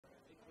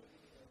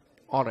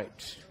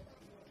Alright.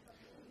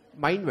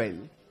 Mind well.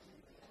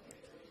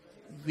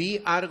 We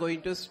are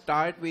going to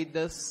start with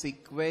the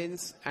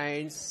sequence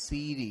and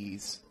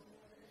series.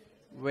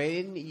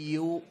 When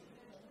you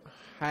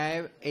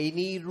have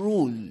any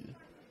rule,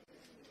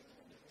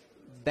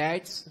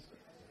 that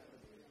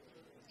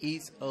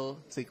is a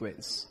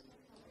sequence.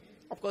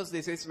 Of course,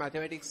 this is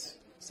mathematics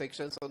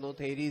section, so no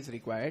theory is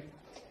required.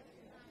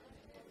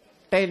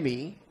 Tell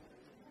me,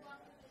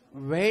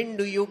 when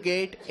do you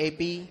get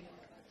AP?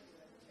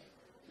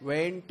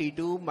 When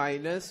T2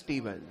 minus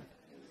T1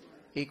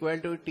 equal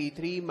to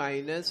T3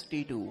 minus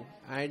T2,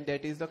 and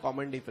that is the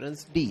common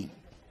difference D.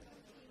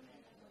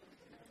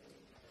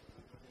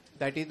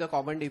 That is the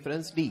common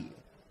difference D.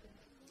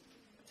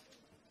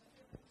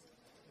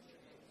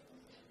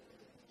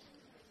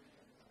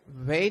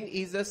 When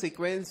is the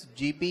sequence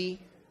GP?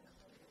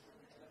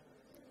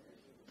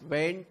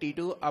 When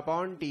T2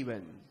 upon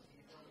T1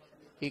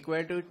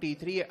 equal to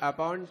T3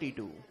 upon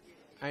T2,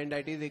 and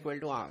that is equal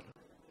to R.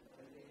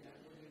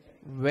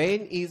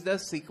 When is the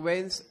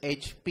sequence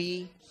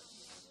HP?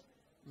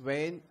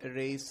 When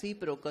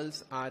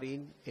reciprocals are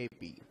in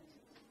AP.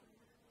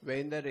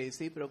 When the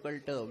reciprocal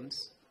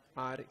terms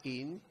are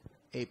in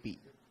AP,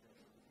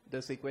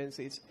 the sequence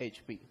is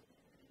HP.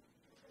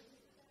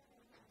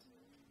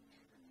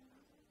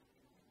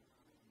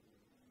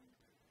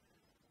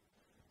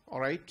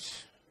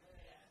 Alright,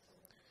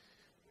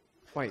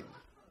 fine.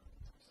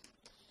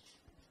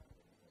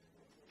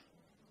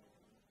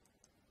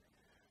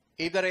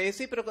 If the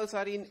reciprocals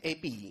are in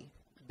AP,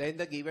 then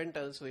the given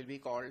terms will be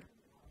called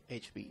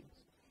HP.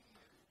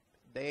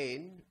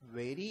 Then,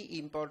 very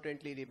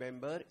importantly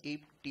remember,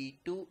 if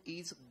T2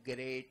 is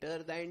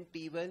greater than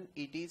T1,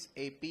 it is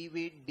AP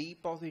with D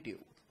positive.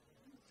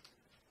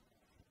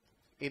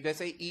 If they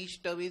say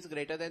each term is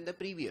greater than the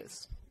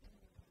previous.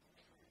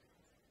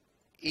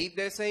 If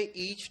they say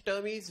each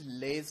term is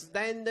less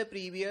than the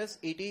previous,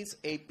 it is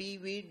AP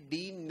with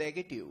D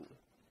negative.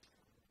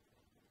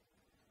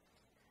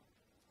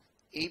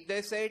 If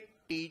they say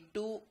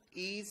T2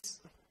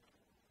 is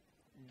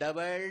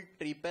double,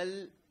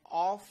 triple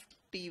of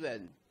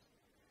T1,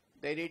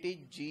 then it is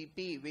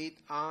GP with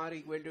R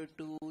equal to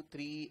 2,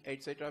 3,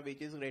 etc., which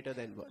is greater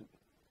than 1.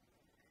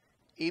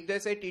 If they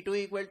say T2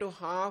 equal to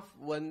half,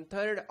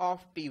 1/3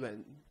 of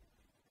T1,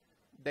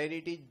 then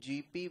it is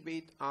GP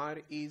with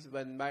R is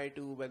 1 by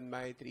 2, 1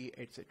 by 3,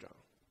 etc.,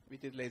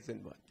 which is less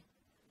than 1.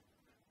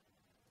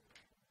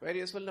 Very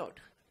useful note.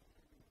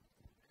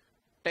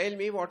 Tell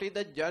me what is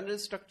the general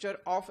structure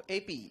of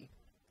AP?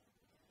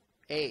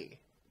 A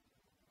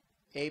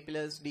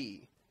plus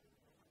D,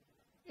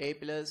 A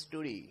plus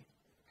 2D,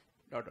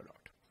 dot dot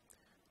dot.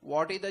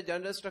 What is the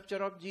general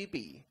structure of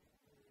GP?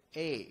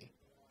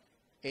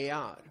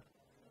 AR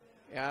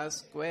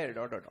square,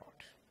 dot dot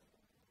dot.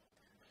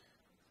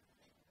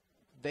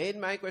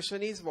 Then my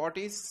question is, what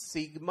is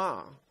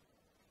sigma?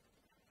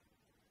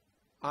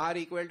 R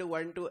equal to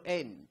 1 to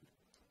N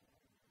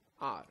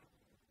R.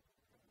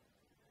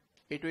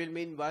 It will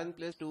mean 1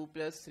 plus 2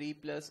 plus 3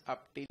 plus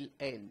up till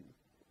N,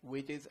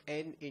 which is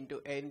N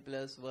into N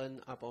plus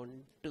 1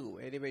 upon 2.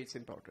 Anyway, it's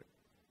important.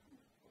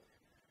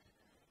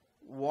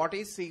 What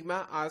is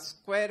sigma R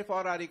square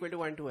for R equal to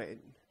 1 to N?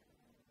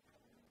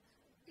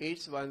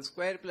 It's 1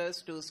 square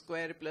plus 2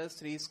 square plus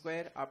 3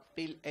 square up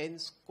till N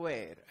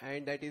square,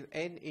 and that is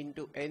N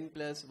into N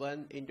plus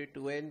 1 into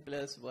 2N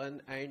plus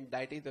 1, and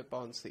that is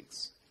upon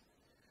 6.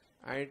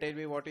 And tell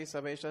me what is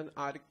summation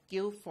R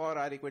cube for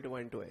R equal to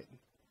 1 to N?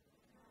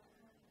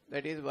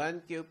 That is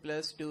 1 cube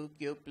plus 2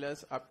 cube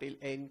plus up till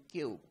N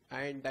cube,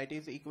 and that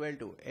is equal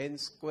to N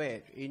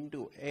square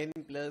into N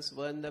plus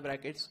 1 the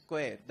bracket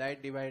square,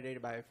 that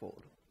divided by 4.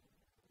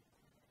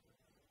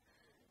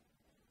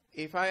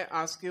 If I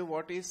ask you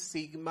what is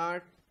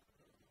sigma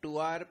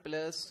 2R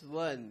plus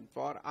 1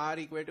 for R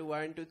equal to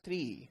 1 to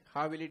 3,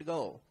 how will it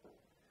go?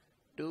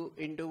 2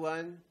 into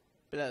 1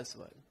 plus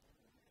 1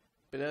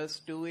 plus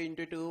 2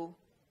 into 2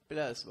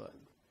 plus 1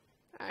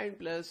 and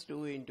plus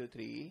 2 into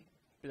 3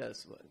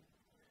 plus 1.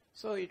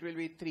 So it will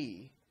be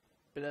 3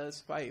 plus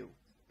 5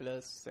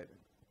 plus 7.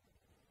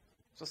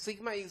 So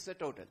sigma is the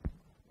total.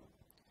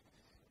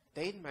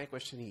 Then my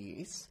question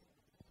is,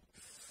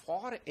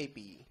 for AP,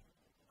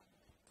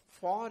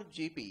 for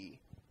GP,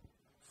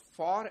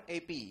 for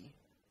AP,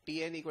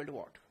 Tn equal to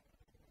what?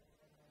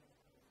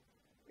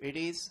 It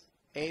is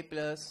A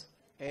plus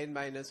N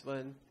minus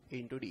 1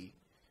 into D.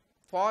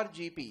 For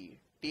GP,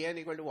 Tn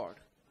equal to what?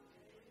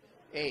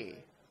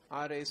 A,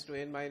 R raised to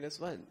N minus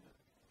 1.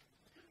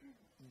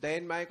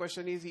 Then my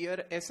question is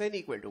here, Sn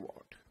equal to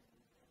what?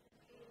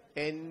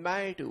 N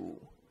by 2,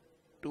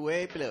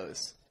 2A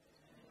plus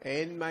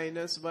N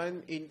minus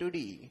 1 into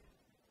D,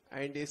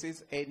 and this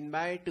is N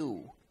by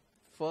 2,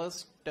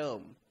 first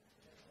term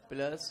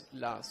plus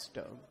last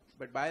term.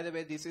 But by the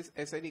way, this is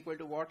Sn equal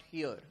to what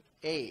here?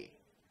 A,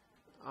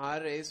 R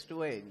raised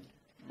to N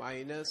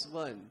minus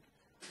 1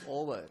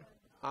 over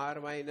R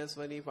minus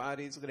 1 if R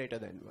is greater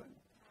than 1.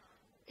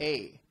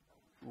 A,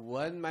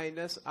 1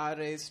 minus R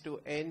raised to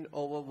N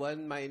over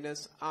 1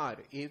 minus R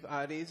if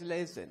R is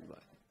less than 1,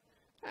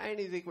 and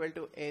is equal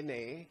to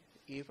Na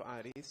if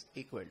R is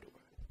equal to 1.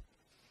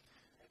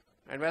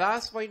 And my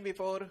last point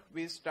before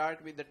we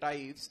start with the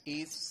types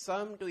is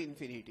sum to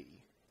infinity.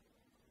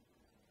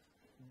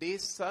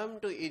 This sum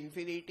to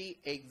infinity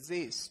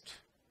exists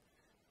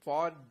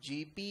for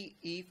GP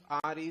if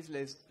R is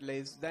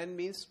less than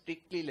means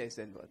strictly less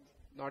than 1,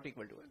 not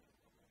equal to 1.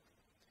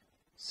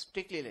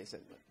 Strictly less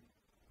than 1.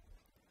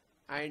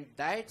 And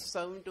that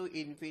sum to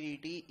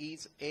infinity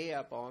is A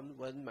upon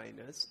 1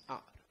 minus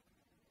R.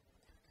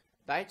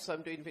 That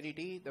sum to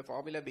infinity, the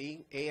formula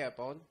being A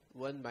upon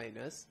 1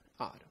 minus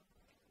R.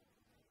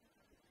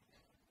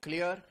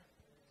 Clear?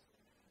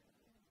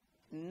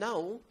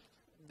 Now,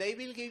 they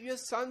will give you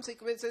some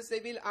sequences, they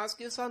will ask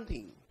you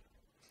something.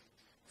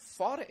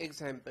 For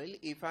example,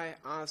 if I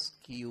ask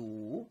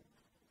you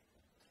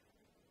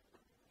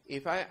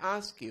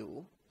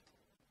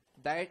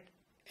that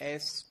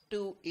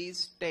S2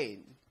 is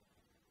 10,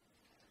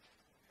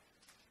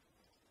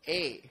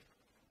 A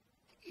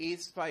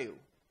is 5,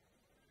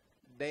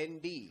 then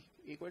D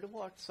equal to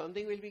what?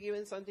 Something will be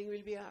given, something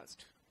will be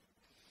asked.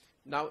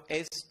 Now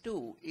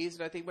S2 is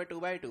nothing but 2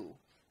 by 2,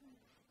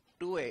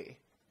 2A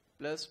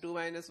plus 2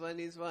 minus 1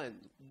 is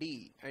 1,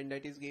 D, and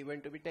that is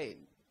given to be 10.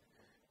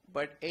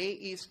 But A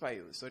is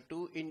 5, so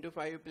 2 into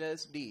 5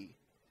 plus D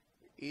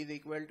is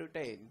equal to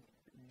 10,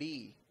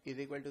 D is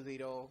equal to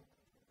 0.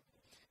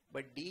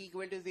 But D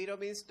equal to 0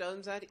 means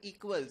terms are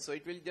equal, so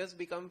it will just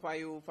become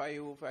 5,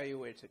 5,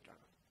 5, etc.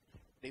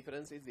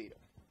 Difference is 0.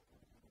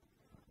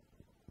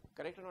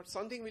 Correct or not?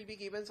 Something will be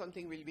given,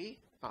 something will be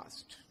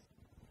asked.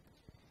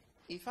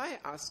 If I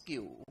ask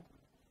you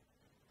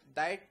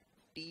that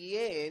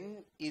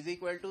Tn is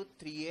equal to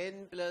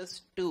 3n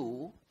plus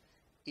 2,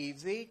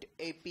 is it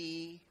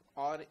AP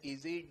or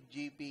is it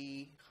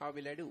GP? How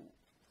will I do?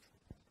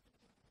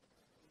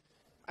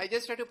 I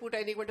just try to put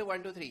n equal to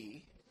 1 to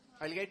 3.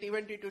 I'll get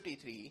T1, T2,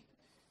 T3.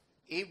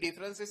 If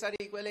differences are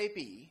equal, AP,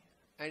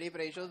 and if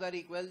ratios are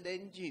equal,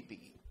 then GP.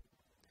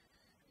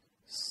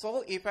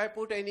 So if I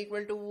put n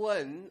equal to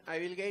 1, I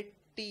will get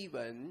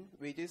T1,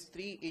 which is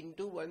 3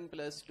 into 1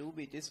 plus 2,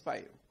 which is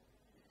 5.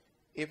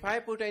 If I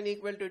put n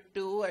equal to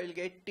 2, I will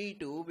get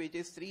T2, which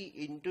is 3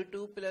 into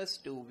 2 plus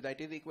 2,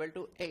 that is equal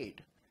to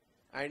 8.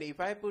 And if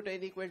I put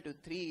n equal to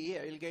 3,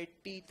 I will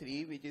get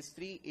T3, which is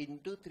 3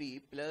 into 3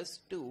 plus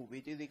 2,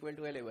 which is equal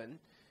to 11.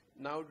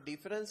 Now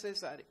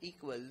differences are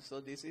equal, so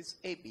this is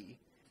AP,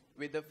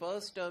 with the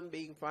first term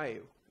being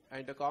 5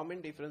 and the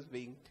common difference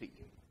being 3.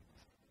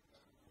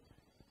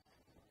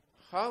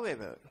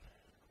 However,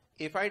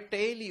 if I tell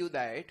you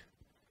that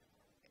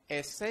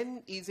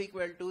Sn is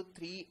equal to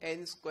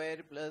 3n square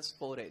plus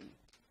 4n.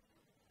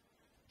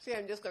 See,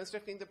 I'm just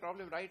constructing the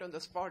problem right on the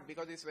spot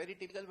because it's very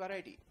typical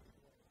variety.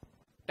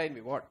 Tell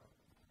me what?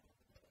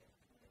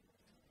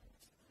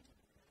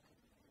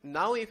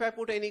 Now if I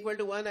put n equal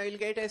to 1, I will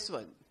get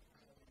S1.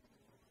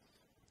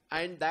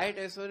 And that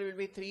S1 will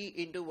be 3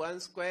 into 1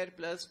 square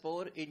plus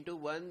 4 into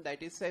 1,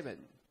 that is 7.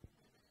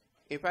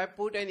 If I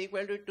put n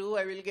equal to 2,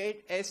 I will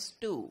get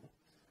S2.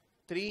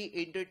 3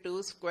 into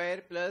 2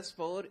 square plus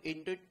 4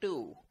 into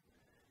 2.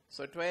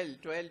 So 12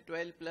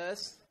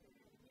 plus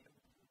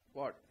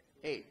what?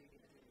 8.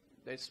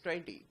 That's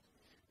 20.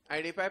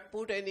 And if I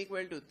put n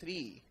equal to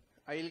 3,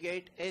 I will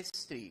get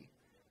S3.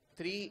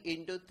 3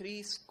 into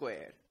 3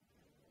 square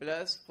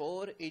plus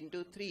 4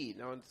 into 3.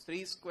 Now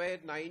 3 square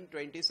 9,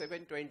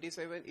 27,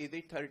 27, is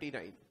it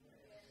 39?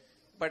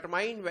 But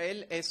mind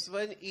well,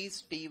 S1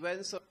 is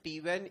T1, so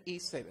T1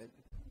 is 7.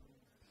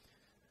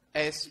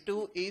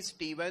 S2 is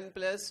T1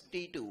 plus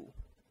T2,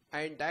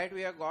 and that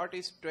we have got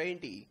is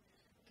 20,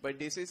 but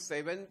this is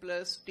 7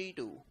 plus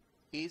T2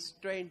 is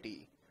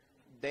 20,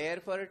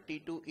 therefore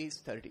T2 is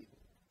 13.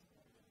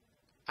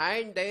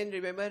 And then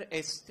remember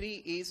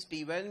S3 is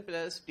T1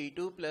 plus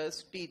T2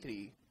 plus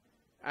T3,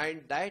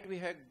 and that we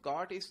have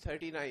got is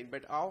 39,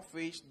 but of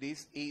which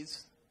this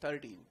is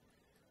 13,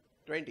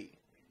 20.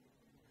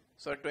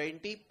 So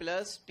 20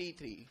 plus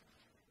T3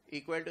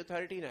 equal to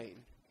 39,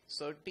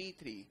 so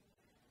T3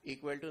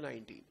 equal to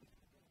 19.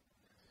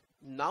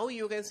 Now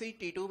you can see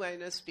T2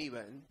 minus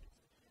T1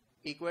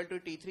 equal to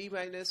T3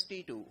 minus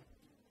T2,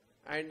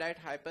 and that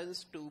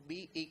happens to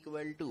be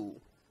equal to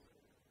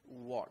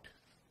what?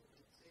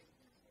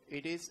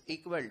 It is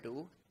equal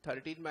to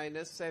 13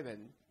 minus 7,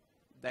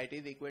 that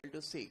is equal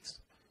to 6.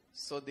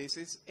 So this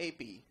is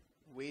AP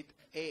with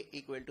A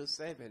equal to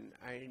 7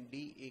 and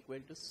D equal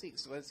to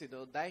 6. Once you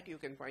know that, you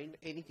can find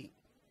anything.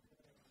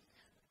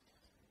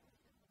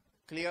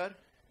 Clear?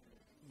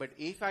 But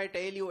if I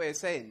tell you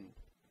Sn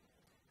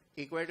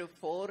equal to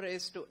 4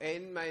 raised to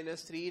n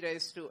minus 3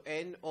 raised to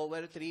n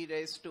over 3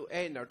 raised to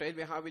n. Now tell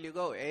me how will you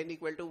go? N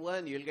equal to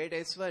 1, you will get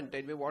S1.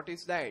 Tell me what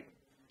is that?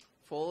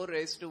 4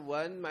 raised to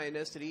 1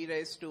 minus 3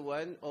 raised to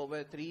 1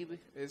 over 3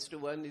 raised to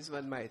 1 is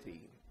 1 by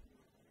 3.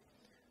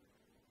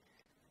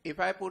 If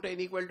I put n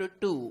equal to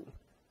 2,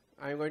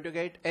 I am going to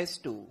get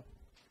S2.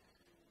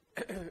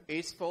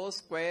 It's 4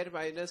 square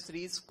minus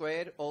 3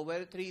 square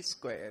over 3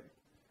 square.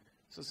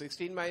 So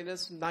 16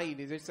 minus 9,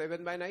 is it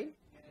 7 by 9?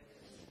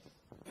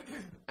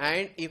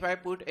 And if I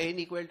put n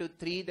equal to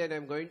 3, then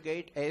I'm going to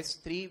get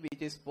S3,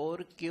 which is 4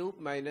 cube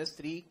minus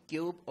 3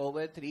 cube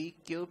over 3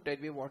 cube. Tell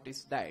me what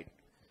is that?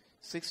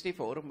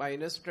 64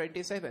 minus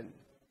 27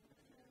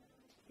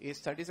 is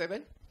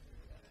 37.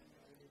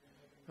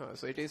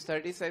 So it is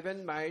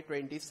 37 by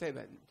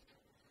 27.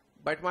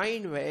 But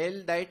mind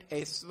well that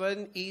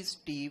S1 is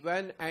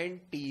T1 and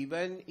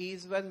T1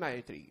 is 1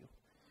 by 3.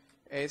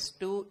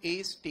 S2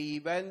 is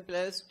T1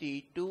 plus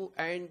T2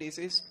 and this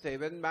is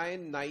 7 by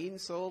 9.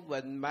 So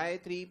 1 by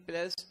 3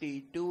 plus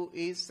T2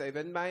 is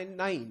 7 by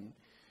 9.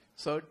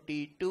 So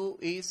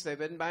T2 is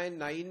 7 by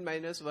 9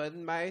 minus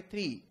 1 by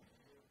 3.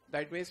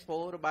 That means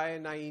 4 by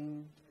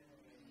 9.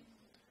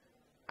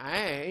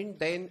 And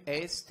then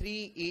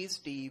S3 is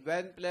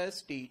T1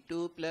 plus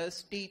T2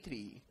 plus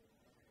T3.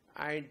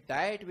 And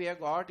that we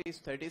have got is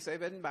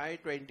 37 by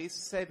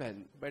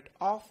 27. But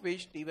of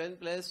which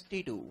T1 plus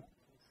T2.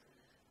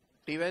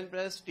 T1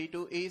 plus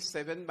T2 is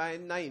 7 by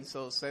 9.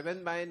 So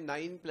 7 by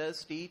 9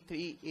 plus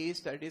T3 is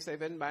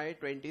 37 by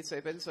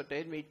 27. So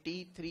tell me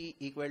T3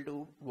 equal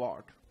to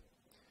what?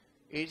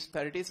 It's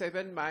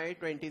 37 by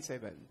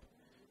 27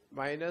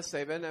 minus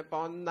 7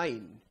 upon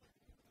 9.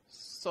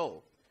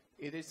 So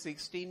it is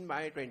 16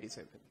 by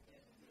 27.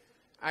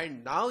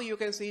 And now you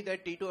can see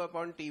that T2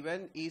 upon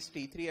T1 is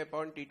T3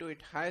 upon T2.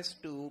 It has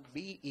to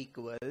be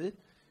equal.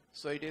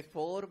 So it is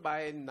 4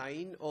 by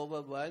 9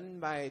 over 1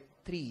 by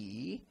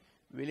 3.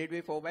 Will it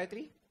be 4 by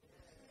 3?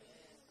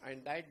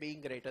 And that being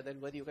greater than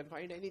 1, you can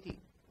find anything.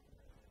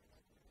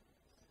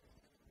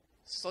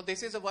 So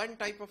this is a one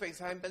type of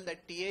example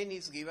that Tn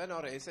is given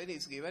or Sn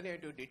is given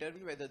and to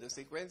determine whether the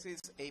sequence is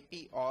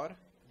AP or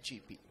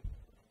GP.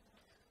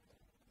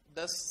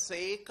 The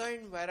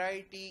second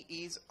variety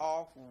is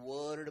of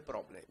word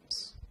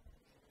problems.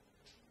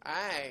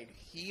 And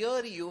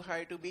here you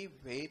have to be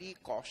very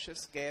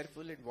cautious,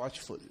 careful and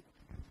watchful.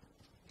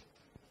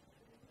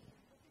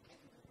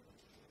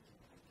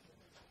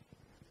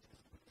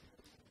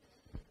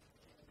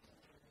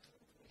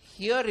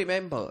 Here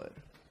remember,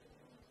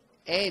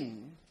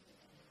 n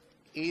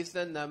is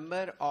the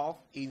number of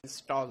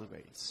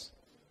installments.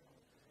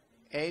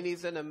 N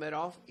is the number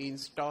of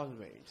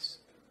installments.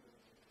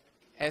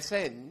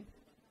 Sn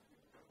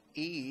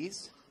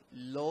is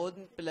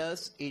loan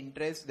plus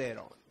interest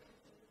thereon.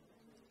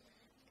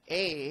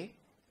 A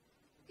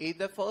is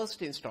the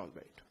first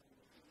installment.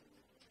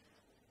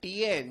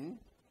 Tn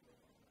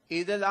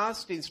is the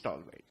last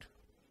installment.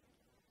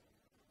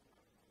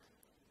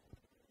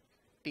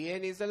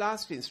 Tn is the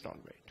last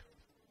installment.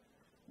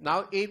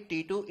 Now if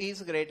T2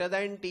 is greater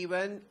than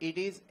T1, it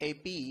is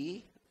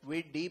AP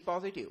with D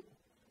positive.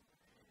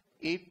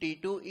 If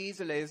T2 is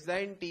less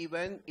than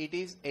T1, it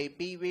is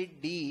AP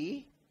with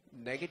D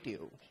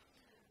negative.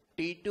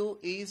 T2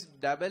 is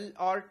double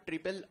or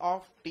triple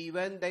of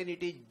T1, then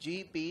it is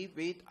GP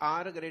with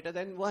R greater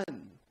than 1.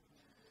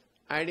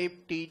 And if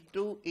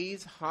T2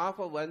 is half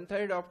or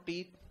 1/3 of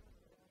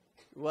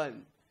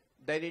T1,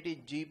 then it is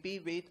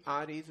GP with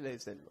R is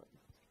less than 1.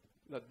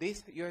 Now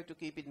this you have to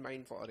keep in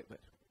mind forever.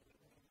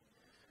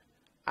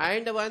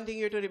 And one thing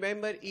you have to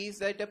remember is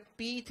that the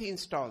pth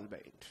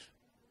installment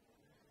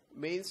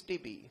means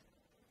TP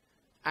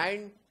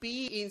and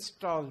P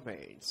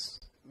installments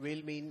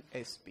will mean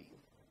SP.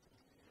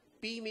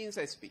 P means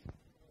SP.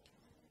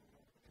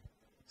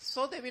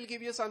 So they will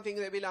give you something,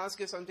 they will ask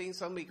you something,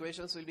 some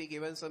equations will be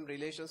given, some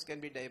relations can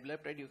be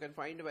developed and you can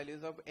find the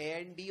values of A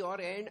and D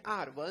or A and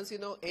R. Once you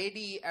know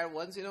AD and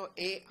once you know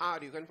AR,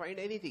 you can find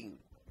anything.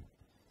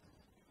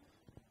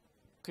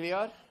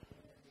 Clear?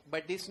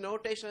 But these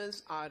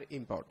notations are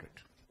important.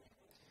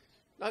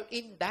 Now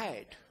in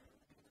that,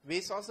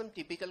 we saw some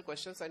typical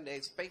questions and I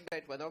expect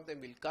that one of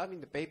them will come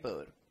in the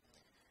paper.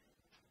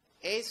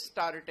 A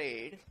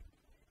started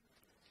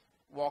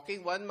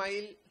walking 1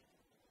 mile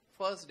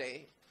first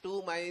day,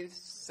 2 miles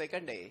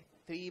second day,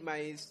 3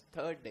 miles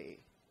third day.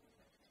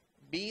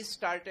 B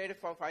started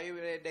for 5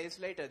 days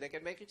later. They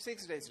can make it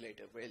 6 days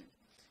later. Well,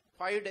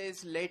 5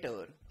 days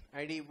later,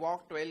 and he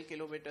walked 12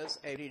 kilometers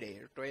every day,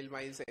 12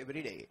 miles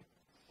every day.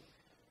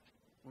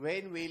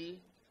 When will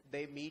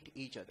they meet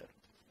each other?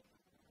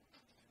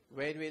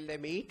 When will they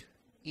meet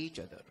each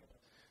other?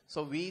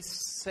 So we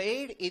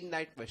said in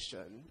that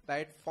question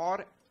that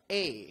for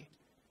A,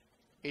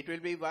 it will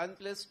be 1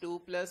 plus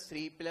 2 plus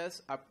 3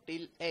 plus up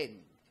till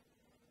n.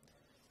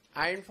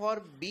 And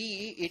for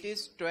B, it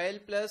is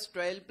 12 plus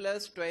 12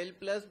 plus 12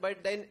 plus,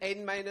 but then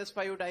n minus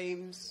 5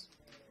 times.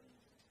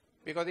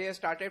 Because he has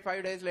started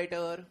 5 days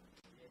later.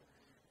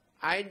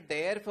 And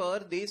therefore,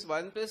 this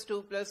 1 plus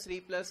 2 plus 3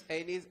 plus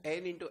n is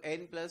n into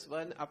n plus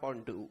 1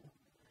 upon 2.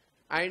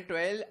 And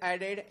 12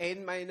 added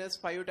n minus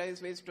 5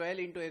 times means 12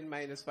 into n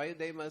minus 5.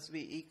 They must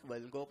be equal.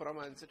 Go from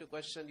answer to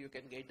question, you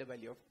can get the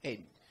value of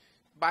n.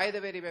 By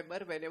the way, remember,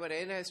 whenever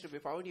n has to be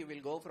found, you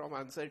will go from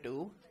answer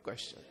to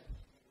question.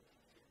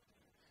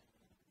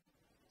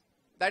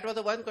 That was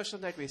the one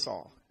question that we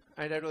saw.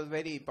 And that was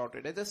very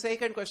important. And the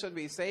second question,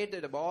 we said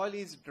that the ball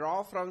is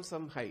drawn from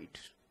some height.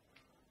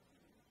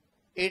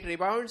 It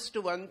rebounds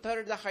to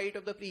 1/3 the height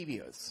of the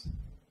previous.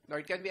 Now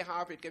it can be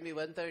half, it can be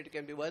 1/3, it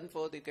can be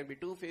 1/4, it can be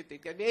 2/5,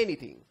 it can be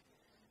anything.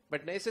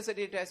 But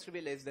necessarily it has to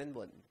be less than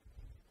 1.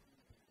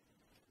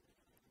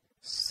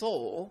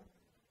 So,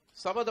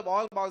 suppose the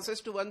ball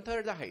bounces to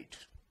 1/3 the height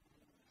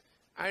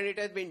and it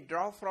has been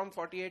dropped from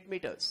 48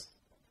 meters.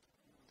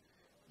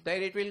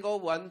 Then it will go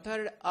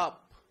 1/3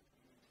 up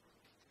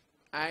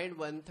and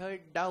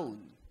 1/3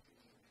 down.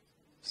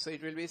 So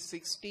it will be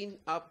 16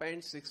 up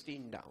and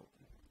 16 down.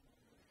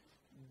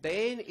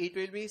 Then it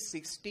will be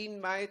 16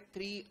 by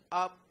 3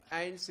 up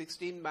and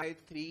 16 by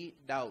 3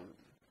 down.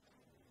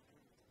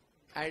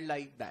 And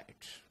like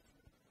that.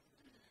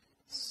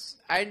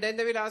 And then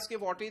they will ask you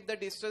what is the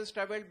distance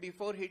traveled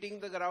before hitting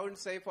the ground,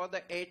 say for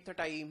the 8th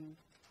time.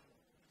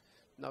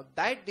 Now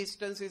that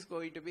distance is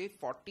going to be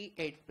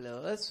 48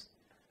 plus.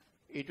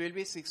 It will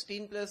be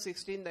 16 plus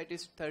 16, that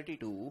is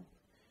 32.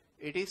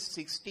 It is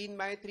 16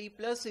 by 3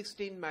 plus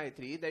 16 by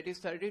 3, that is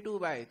 32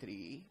 by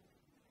 3.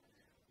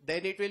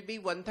 Then it will be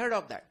 1/3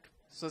 of that.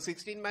 So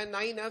 16 by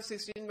 9 up,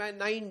 16 by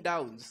 9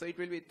 down. So it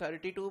will be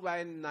 32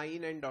 by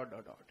 9 and dot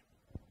dot dot.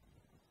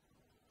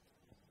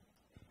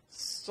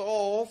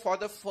 So for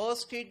the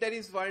first hit there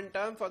is 1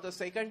 term, for the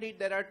second hit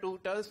there are 2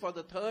 terms, for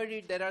the third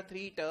hit there are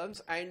 3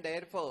 terms, and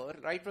therefore,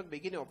 right from the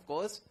beginning of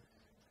course,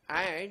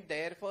 and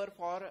therefore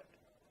for,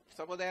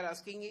 suppose they are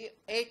asking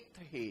 8th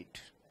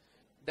hit,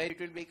 then it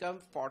will become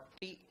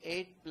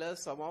 48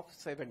 plus sum of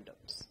 7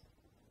 terms.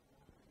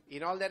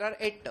 In all there are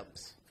 8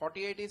 terms,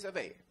 48 is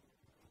away.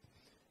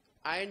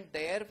 And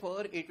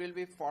therefore it will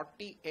be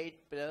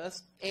 48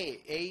 plus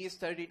A. A is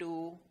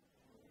 32.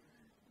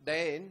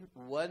 Then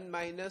 1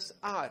 minus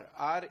R.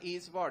 R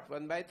is what?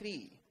 1 by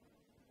 3.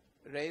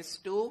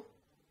 Raised to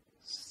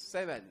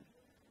 7.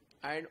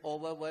 And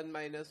over 1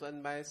 minus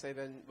 1 by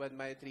 7, 1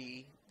 by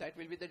 3. That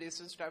will be the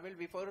distance traveled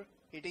before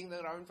hitting the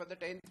ground for the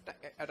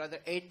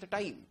 8th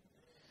time.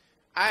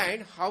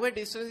 And how a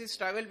distance is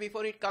traveled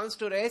before it comes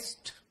to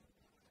rest?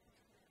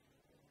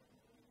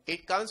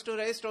 It comes to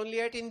rest only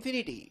at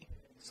infinity.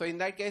 So in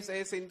that case,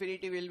 S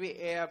infinity will be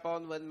A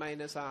upon 1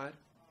 minus R.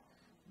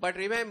 But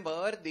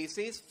remember, this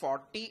is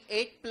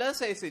 48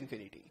 plus S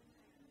infinity.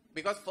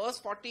 Because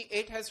first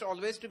 48 has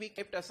always to be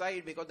kept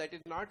aside because that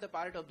is not the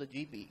part of the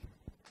GP.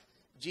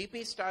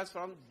 GP starts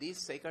from this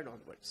second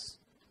onwards.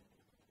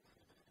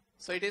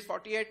 So it is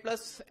 48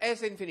 plus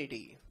S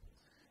infinity.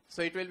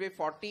 So it will be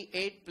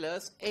 48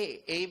 plus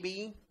A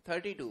being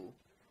 32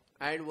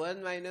 and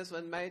 1 minus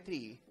 1 by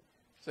 3.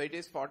 So it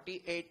is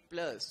 48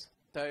 plus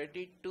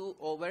 32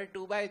 over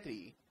 2 by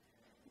 3.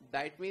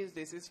 That means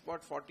this is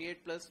what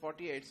 48 plus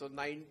 48. So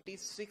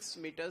 96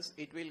 meters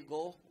it will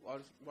go,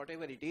 or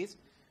whatever it is,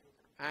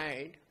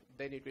 and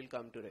then it will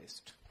come to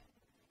rest.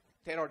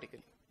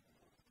 Theoretically.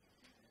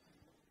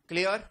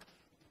 Clear?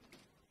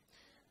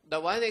 The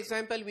one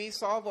example we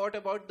saw, what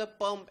about the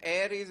pump?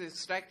 Air is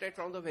extracted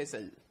from the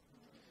vessel.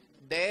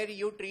 There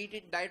you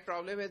treated that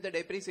problem as the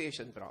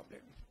depreciation problem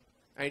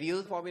and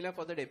use formula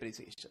for the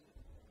depreciation.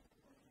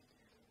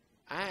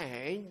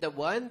 And the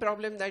one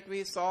problem that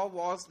we saw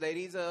was there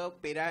is a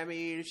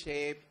pyramid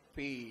shaped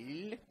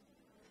field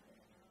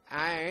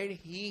and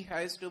he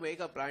has to make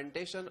a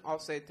plantation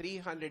of say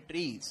 300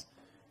 trees.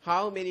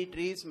 How many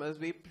trees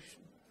must be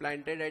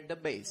planted at the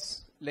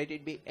base? Let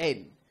it be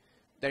n.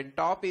 Then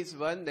top is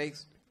 1,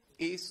 next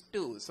is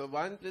 2. So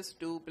 1 plus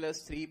 2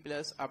 plus 3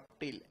 plus up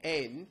till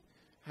n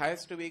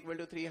has to be equal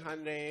to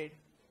 300.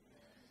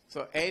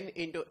 So n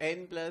into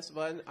n plus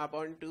 1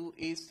 upon 2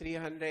 is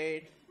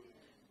 300.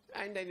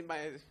 And then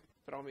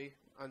from the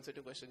answer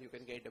to question you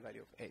can get the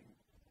value of n.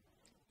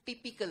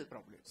 Typical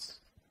problems.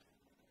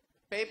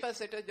 Paper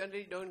setters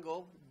generally don't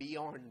go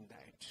beyond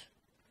that.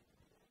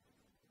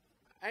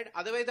 And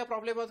otherwise the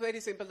problem was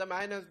very simple. The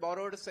man has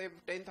borrowed say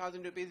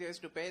 10,000 rupees, he has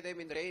to pay them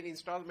in 10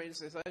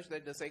 installments such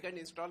that the second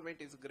installment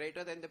is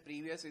greater than the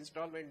previous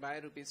installment by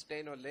rupees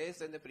 10 or less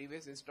than the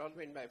previous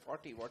installment by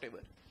 40,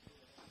 whatever.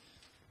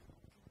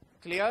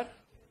 Clear?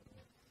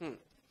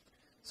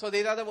 So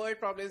these are the word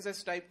problems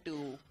as type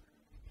 2.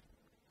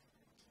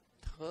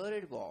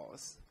 Third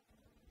was,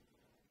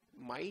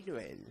 might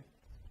well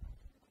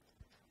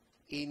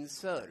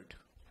insert,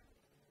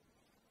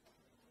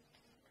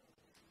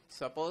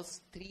 suppose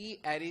 3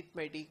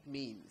 arithmetic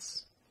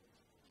means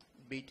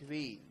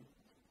between,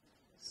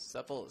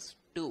 suppose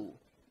 2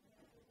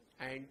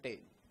 and 10.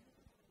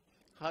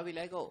 How will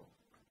I go?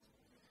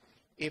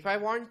 If I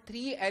want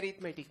 3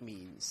 arithmetic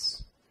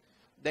means,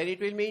 then it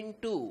will mean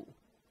 2,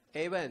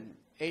 A1,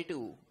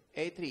 A2,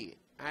 A3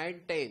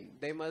 and 10.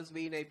 They must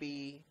be in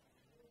AP.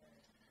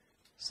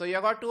 So you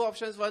have got 2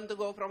 options, one to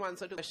go from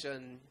answer to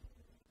question.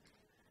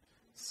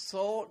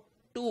 So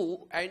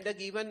 2 and the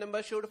given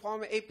number should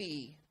form AP.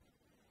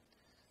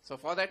 So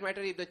for that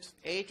matter, if the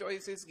A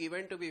choice is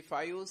given to be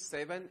 5,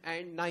 7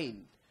 and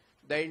 9,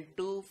 then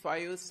 2,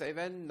 5,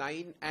 7,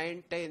 9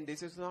 and 10,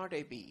 this is not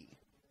AP.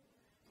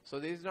 So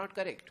this is not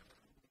correct.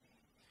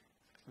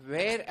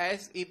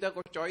 Whereas if the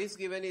choice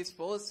given is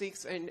 4,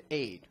 6 and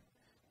 8,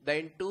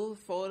 then 2,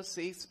 4,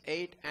 6,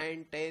 8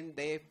 and 10,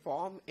 they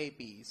form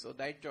AP. So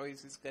that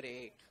choice is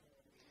correct.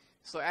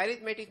 So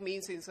arithmetic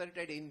means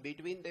inserted in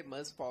between them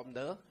must form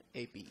the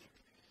AP.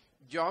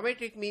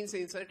 Geometric means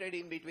inserted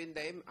in between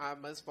them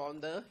must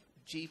form the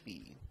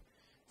GP.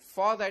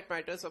 For that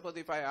matter, suppose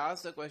if I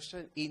ask the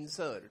question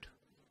insert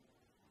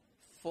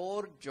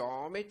 4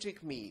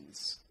 geometric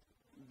means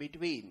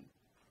between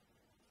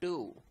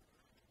 2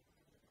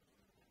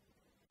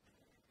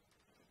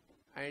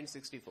 and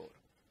 64.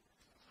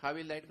 How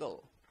will that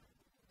go?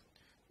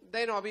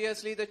 Then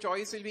obviously the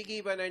choice will be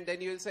given and then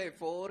you will say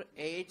 4,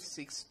 8,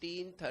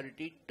 16,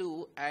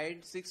 32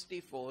 and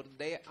 64.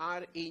 They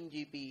are in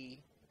GP.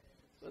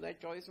 So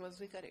that choice must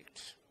be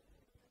correct.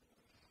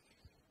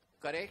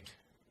 Correct?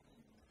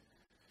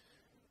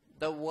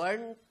 The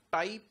one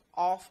type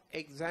of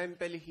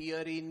example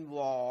herein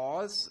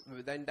was,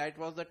 then that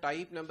was the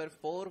type number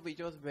 4, which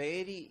was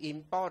very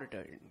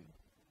important.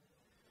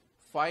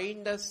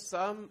 Find the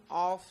sum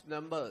of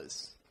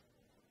numbers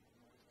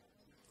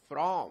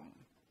from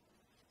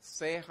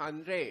say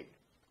 100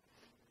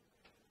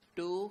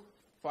 to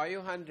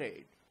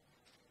 500.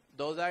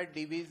 Those are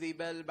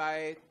divisible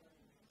by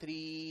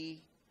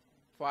 3,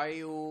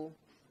 5,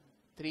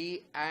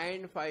 3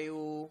 and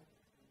 5,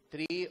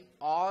 3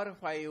 or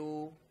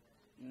 5,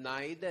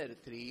 neither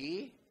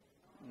 3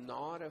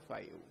 nor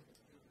 5.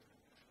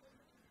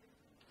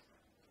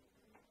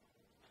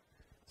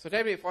 So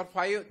tell me, for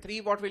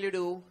 3 what will you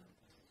do?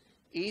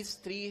 Is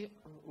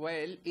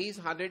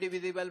 100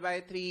 divisible by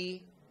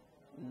 3?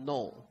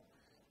 No.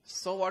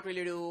 So what will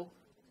you do?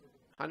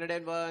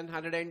 101,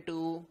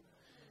 102.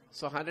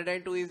 So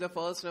 102 is the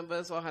first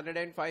number. So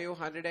 105,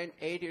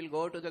 108 will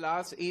go to the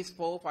last. Is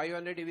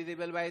 500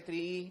 divisible by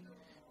 3?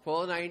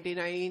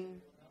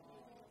 499.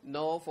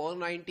 No.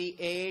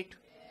 498.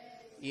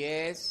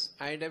 Yes.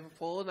 And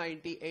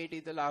 498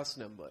 is the last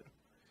number.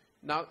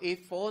 Now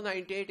if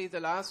 498 is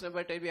the last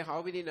number, tell me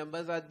how many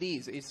numbers are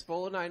these? It's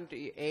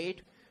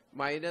 498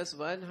 minus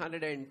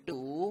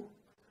 102.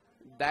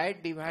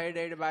 That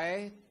divided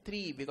by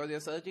 3, because you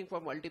are searching for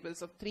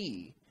multiples of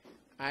 3,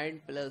 and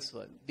plus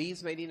 1.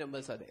 These many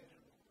numbers are there.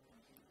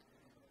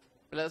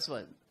 Plus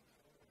 1.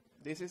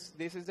 This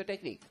is the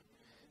technique.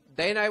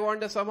 Then I want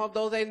the sum of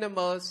those n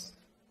numbers.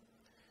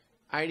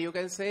 And you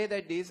can say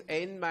that this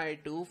n by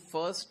 2,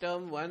 first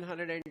term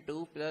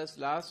 102 plus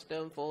last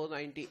term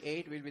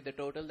 498 will be the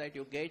total that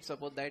you get.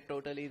 Suppose that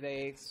total is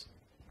x.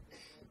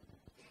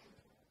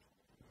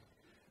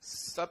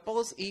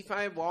 Suppose if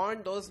I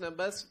want those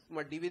numbers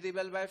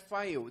divisible by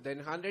 5, then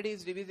 100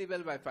 is divisible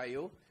by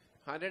 5.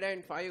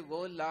 105 go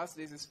last,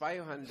 this is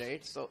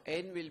 500. So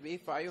n will be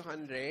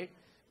 500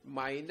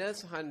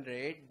 minus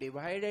 100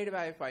 divided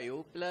by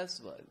 5 plus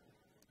 1.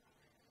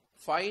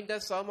 Find the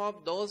sum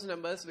of those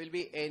numbers will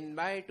be n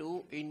by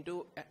 2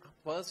 into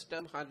first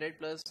term 100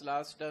 plus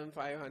last term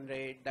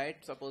 500.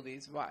 That suppose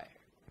is y.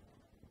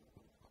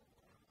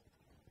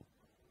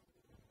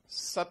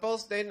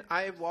 Suppose then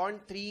I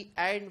want 3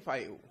 and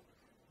 5.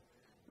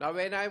 Now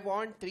when I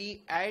want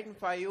 3 and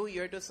 5,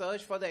 you have to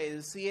search for the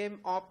LCM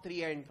of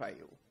 3 and 5,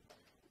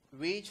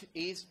 which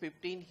is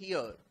 15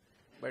 here.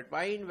 But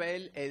mind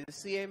well,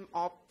 LCM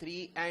of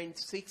 3 and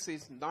 6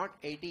 is not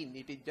 18,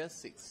 it is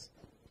just 6.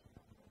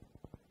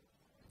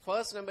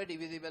 First number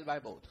divisible by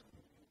both.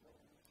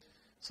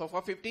 So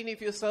for 15 if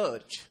you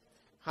search,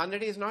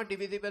 100 is not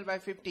divisible by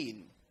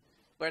 15,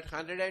 but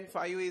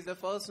 105 is the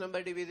first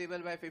number divisible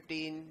by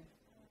 15.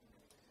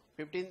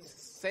 15,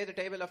 say the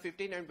table of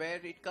 15, and where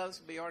it comes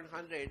beyond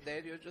 100,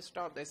 there you just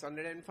stop, there's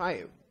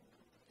 105.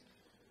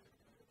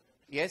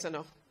 Yes or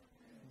no?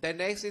 Then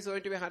next is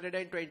going to be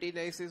 120,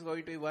 next is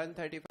going to be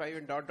 135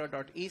 and dot dot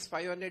dot. Is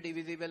 500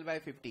 divisible by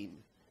 15?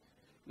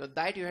 Now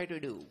that you have to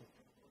do.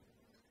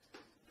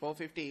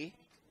 450,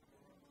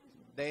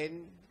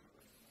 then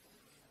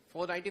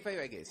 495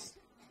 I guess.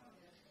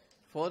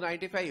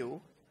 495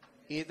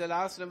 is the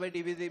last number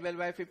divisible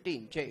by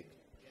 15, check.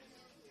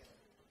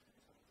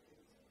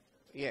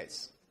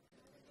 Yes.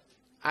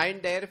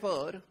 And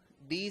therefore,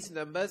 these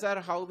numbers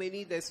are how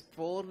many? There's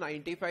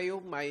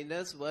 495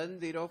 minus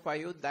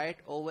 105, that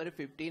over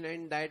 15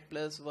 and that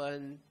plus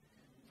 1.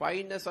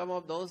 Find the sum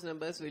of those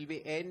numbers will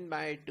be n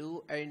by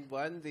 2 and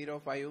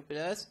 105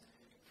 plus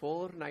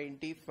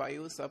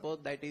 495. Suppose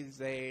that is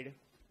z.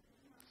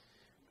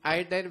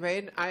 And then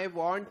when I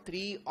want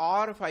 3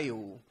 or 5,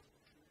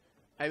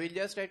 I will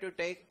just have to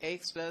take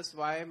x plus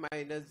y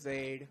minus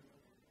z.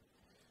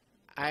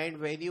 And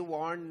when you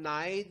want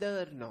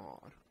neither nor,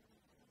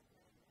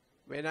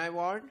 when I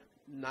want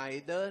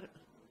neither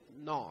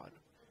nor,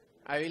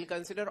 I will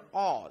consider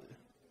all.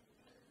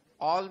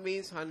 All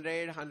means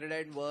 100,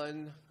 101,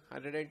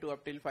 102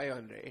 up till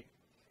 500.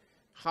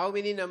 How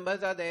many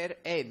numbers are there?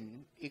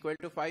 N equal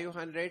to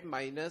 500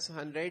 minus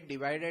 100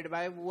 divided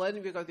by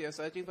 1, because you are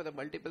searching for the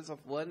multiples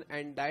of 1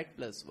 and that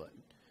plus 1.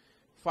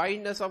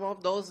 Find the sum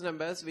of those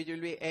numbers, which will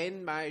be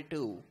n by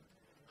 2.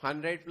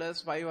 100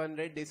 plus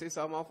 500, this is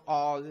sum of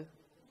all.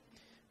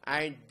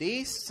 And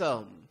this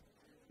sum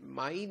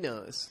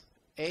minus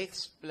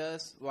x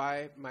plus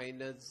y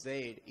minus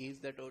z is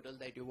the total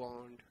that you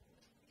want.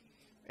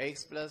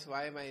 X plus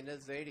y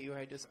minus z, you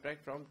have to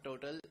subtract from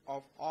total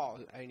of all,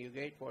 and you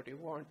get what you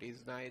want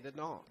is neither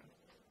nor.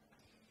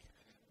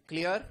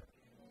 Clear?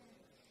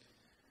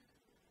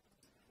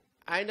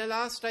 And the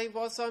last type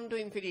was sum to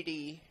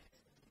infinity.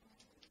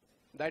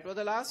 That was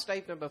the last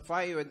type, number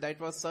 5, and that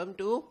was sum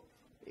to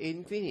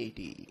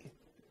infinity.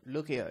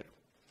 Look here.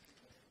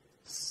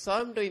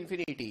 Sum to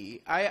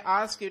infinity. I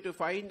ask you to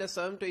find the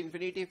sum to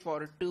infinity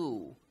for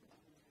 2,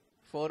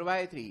 4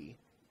 by 3,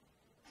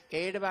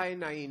 8 by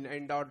 9,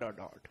 and dot dot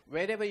dot.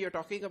 Whenever you're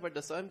talking about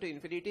the sum to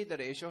infinity, the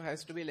ratio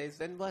has to be less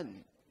than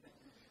 1.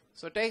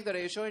 So take the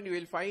ratio and you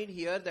will find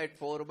here that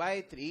 4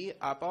 by 3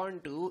 upon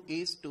 2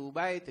 is 2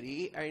 by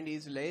 3 and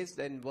is less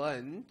than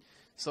 1.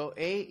 So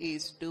A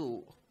is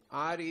 2,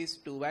 R is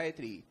 2 by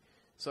 3.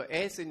 So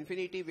S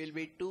infinity will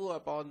be 2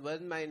 upon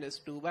 1 minus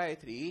 2 by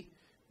 3.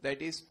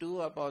 That is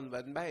 2 upon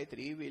 1 by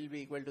 3 will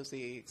be equal to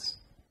 6.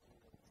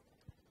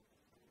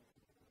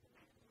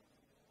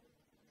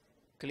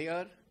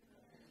 Clear?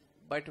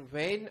 But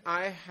when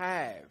I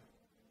have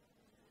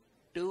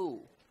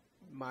 2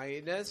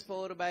 minus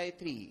 4 by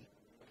 3,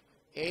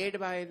 8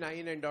 by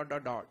 9 and dot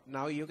dot dot.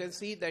 Now you can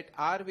see that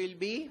R will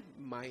be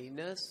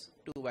minus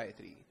 2 by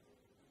 3.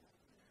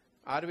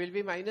 R will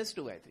be minus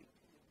 2 by 3.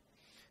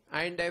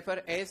 And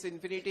therefore S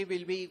infinity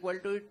will be equal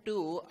to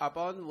 2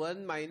 upon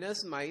 1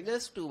 minus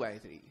minus 2 by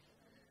 3.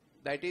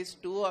 That is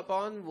 2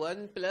 upon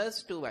 1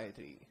 plus 2 by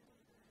 3.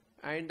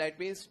 And that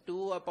means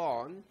 2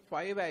 upon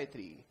 5 by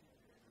 3.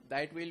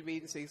 That will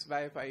be 6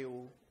 by 5.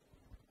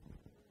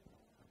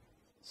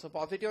 So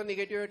positive or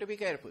negative, you have to be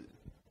careful.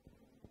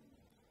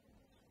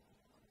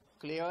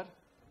 Clear?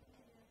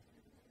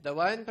 The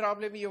one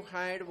problem you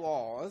had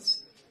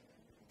was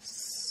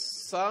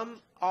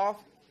sum of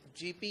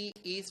GP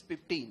is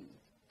 15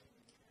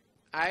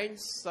 and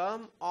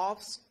sum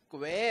of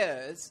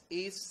squares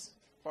is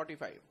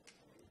 45.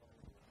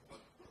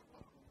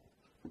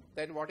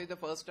 Then what is the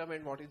first term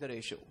and what is the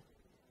ratio?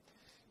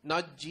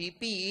 Now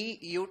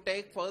GP, you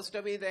take first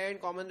term is there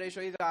and common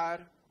ratio is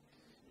R.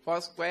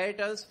 For square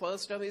terms,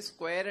 first term is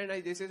square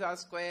and this is R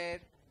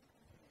square.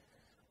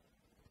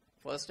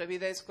 First term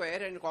is a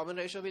square and common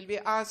ratio will be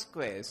R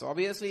square. So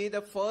obviously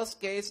the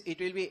first case it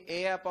will be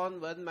A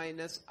upon 1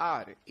 minus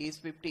R is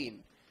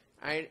 15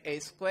 and A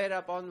square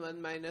upon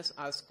 1 minus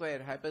R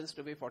square happens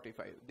to be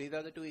 45. These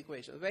are the two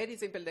equations. Very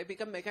simple. They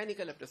become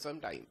mechanical after some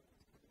time.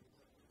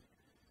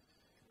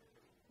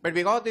 But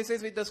because this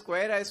is with the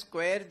square, I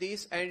square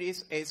this and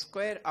is A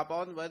square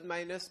upon 1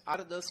 minus R.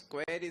 The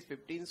square is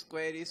 15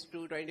 square is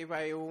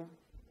 225.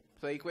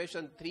 So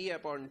equation 3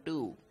 upon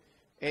 2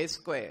 A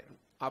square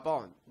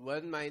upon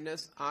 1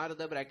 minus R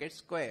the bracket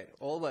square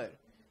over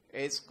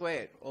A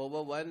square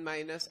over 1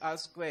 minus R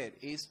square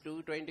is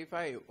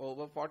 225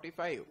 over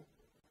 45.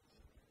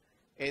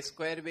 A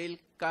square will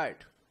cut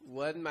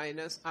 1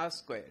 minus R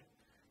square.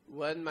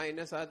 1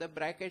 minus R the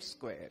bracket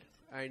square.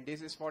 And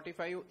this is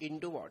 45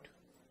 into what?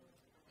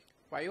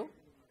 5?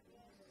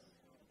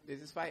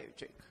 This is 5.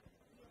 Check.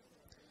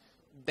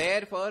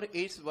 Therefore,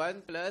 it's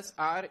 1 plus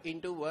R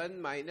into 1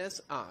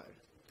 minus R.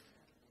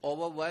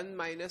 Over 1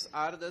 minus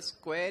R the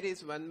square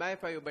is 1 by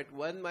 5, but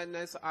 1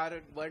 minus R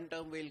one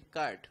term will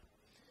cut.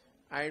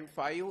 And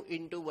 5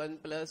 into 1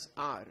 plus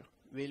R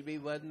will be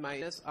 1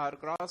 minus R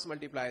cross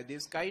multiply.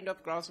 This kind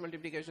of cross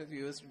multiplications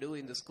you used to do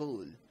in the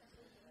school.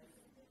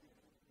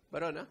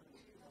 Barona?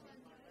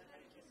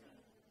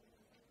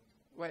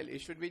 Well,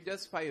 it should be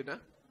just 5, na?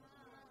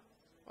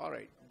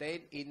 Alright,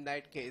 then in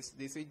that case,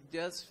 this is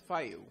just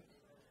 5.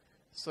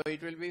 So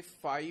it will be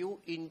 5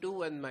 into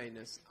 1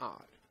 minus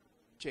R.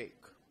 Check.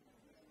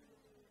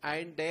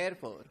 And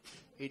therefore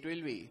it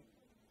will be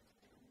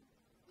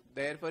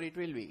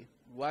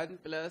 1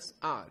 plus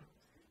R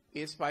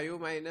is 5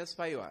 minus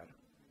 5R.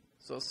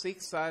 So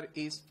 6R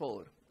is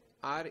 4.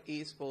 R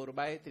is 4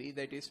 by 3,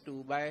 that is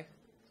 2 by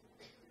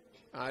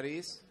R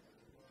is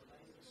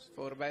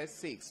 4 by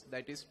 6,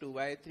 that is 2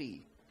 by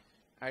 3.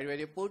 And when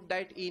you put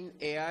that in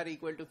AR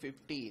equal to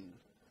 15,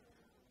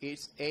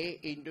 it's A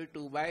into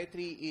 2 by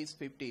 3 is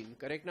 15,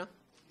 correct now?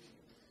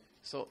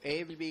 So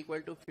A will be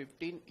equal to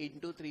 15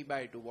 into 3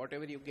 by 2.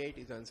 Whatever you get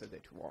is answer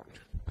that you want.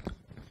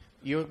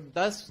 You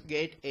thus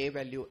get A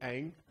value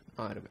and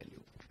R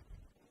value.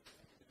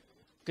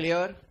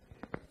 Clear?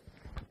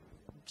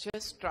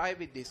 Just try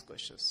with these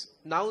questions.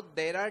 Now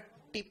there are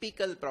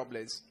typical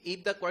problems.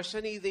 If the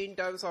question is in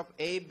terms of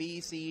A, B,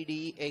 C,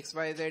 D, X,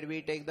 Y, Z,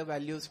 we take the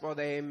values for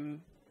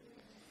them.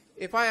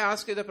 If I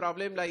ask you the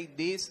problem like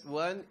this,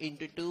 1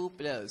 into 2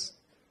 plus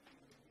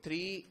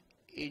 3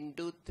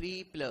 into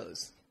 3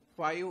 plus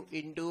 5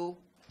 into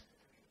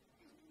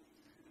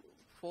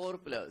 4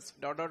 plus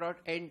dot dot dot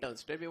n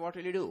terms. Tell me what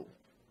will you do?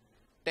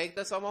 Take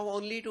the sum of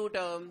only 2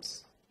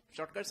 terms.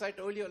 Shortcuts I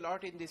told you a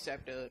lot in this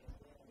chapter.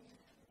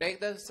 Take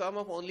the sum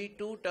of only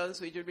 2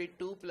 terms, which will be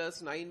 2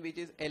 plus 9, which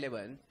is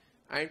 11,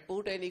 and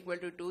put n equal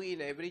to 2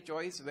 in every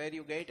choice where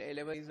you get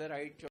 11 is the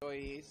right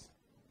choice.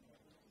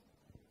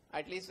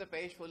 At least a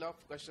page full of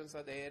questions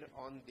are there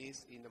on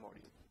this in the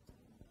module.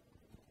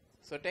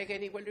 So take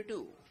n equal to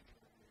 2.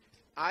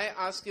 I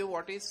ask you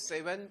what is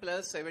 7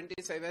 plus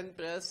 77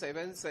 plus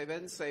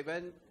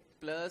 777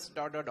 plus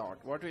dot dot dot.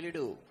 What will you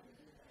do?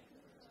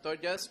 So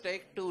just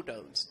take 2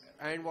 terms.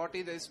 And what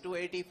is this?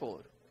 284.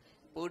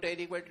 Put n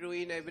equal to true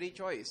in every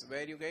choice.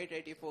 Where you get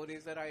 84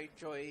 is the right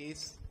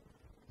choice.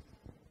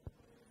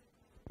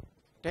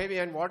 Tell me,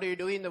 and what do you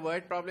do in the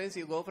word problems?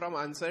 You go from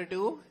answer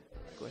to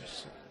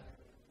question.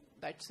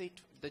 That's it.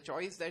 The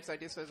choice that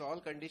satisfies all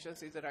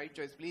conditions is the right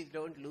choice. Please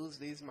don't lose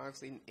these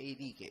marks in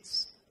any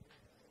case.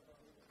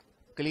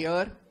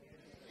 Clear?